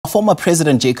Former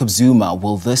President Jacob Zuma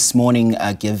will this morning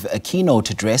give a keynote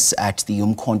address at the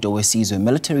Umkhonto Wesizwe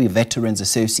Military Veterans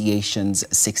Association's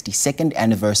 62nd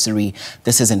anniversary.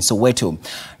 This is in Soweto.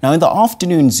 Now, in the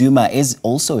afternoon, Zuma is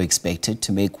also expected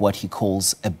to make what he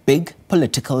calls a big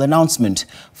political announcement.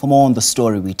 For more on the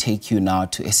story, we take you now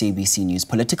to SABC News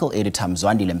political editor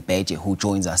Mzwandile Mbeje, who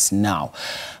joins us now.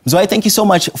 Mzwai, thank you so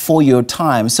much for your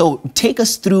time. So take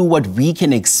us through what we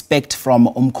can expect from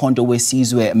Umkhonto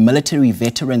Wesizwe Military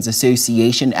Veterans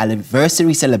Association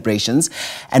anniversary celebrations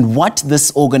and what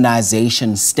this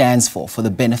organization stands for the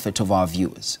benefit of our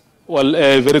viewers. Well,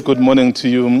 very good morning to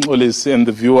you, Mxolisi, and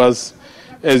the viewers.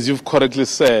 As you've correctly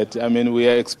said, I mean, we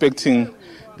are expecting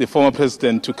the former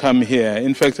president to come here.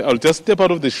 In fact, I'll just step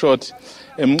out of the shot,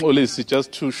 Mxolisi,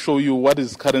 just to show you what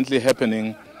is currently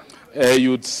happening.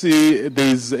 You'd see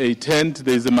there's a tent,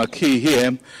 there's a marquee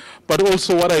here, but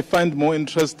also what I find more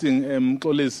interesting,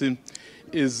 Mxolisi,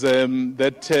 is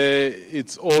that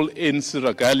it's all in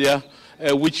regalia,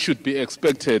 which should be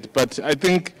expected. But I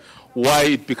think why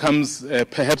it becomes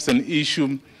perhaps an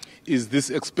issue is this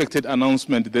expected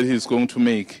announcement that he's going to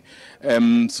make.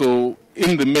 So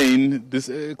in the main, this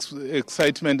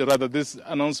excitement, rather this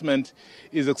announcement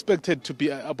is expected to be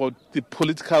about the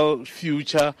political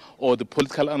future or the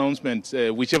political announcement,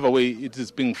 whichever way it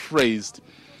is being phrased.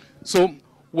 So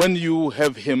when you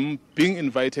have him being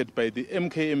invited by the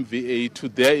MKMVA to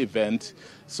their event,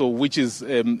 so which is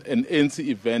an ANC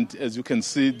event, as you can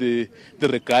see the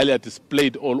regalia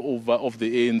displayed all over of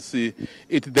the ANC,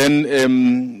 it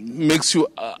then makes you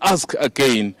ask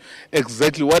again,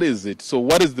 exactly what is it? So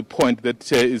what is the point that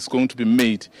is going to be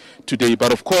made today?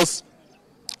 But of course,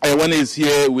 when he's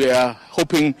here, we are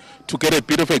hoping to get a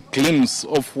bit of a glimpse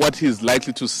of what he's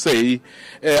likely to say.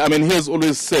 I mean, he has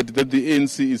always said that the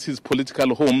ANC is his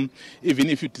political home, even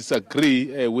if you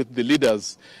disagree with the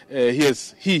leaders.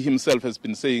 He himself has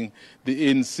been saying the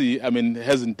ANC, I mean,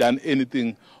 hasn't done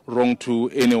anything wrong to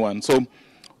anyone. So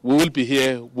we will be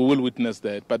here, we will witness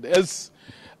that. But as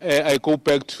I go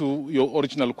back to your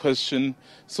original question,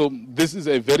 so this is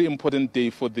a very important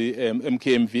day for the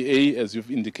MKMVA, as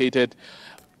you've indicated.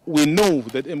 We know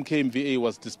that MKMVA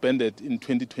was disbanded in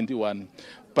 2021,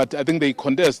 but I think they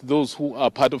contest, those who are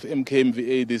part of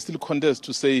MKMVA, they still contest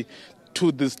to say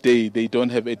to this day they don't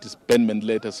have a disbandment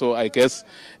letter. So I guess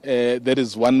that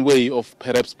is one way of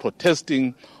perhaps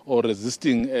protesting or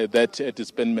resisting that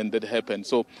disbandment that happened.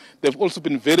 So they've also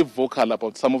been very vocal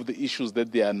about some of the issues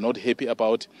that they are not happy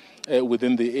about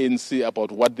within the ANC,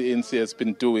 about what the ANC has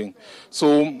been doing.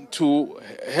 So to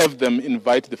have them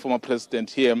invite the former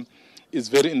president here is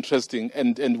very interesting,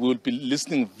 and we'll be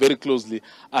listening very closely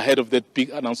ahead of that big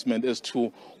announcement as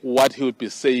to what he will be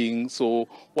saying, so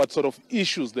what sort of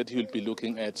issues that he will be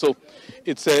looking at. So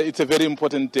it's a very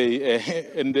important day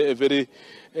and a very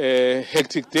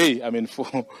hectic day, I mean,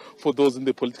 for those in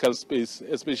the political space,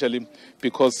 especially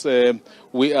because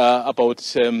we are about,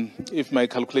 if my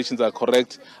calculations are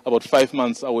correct, about 5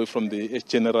 months away from the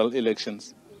general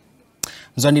elections.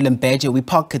 Mzwandile Mbeje, we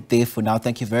park it there for now.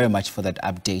 Thank you very much for that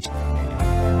update.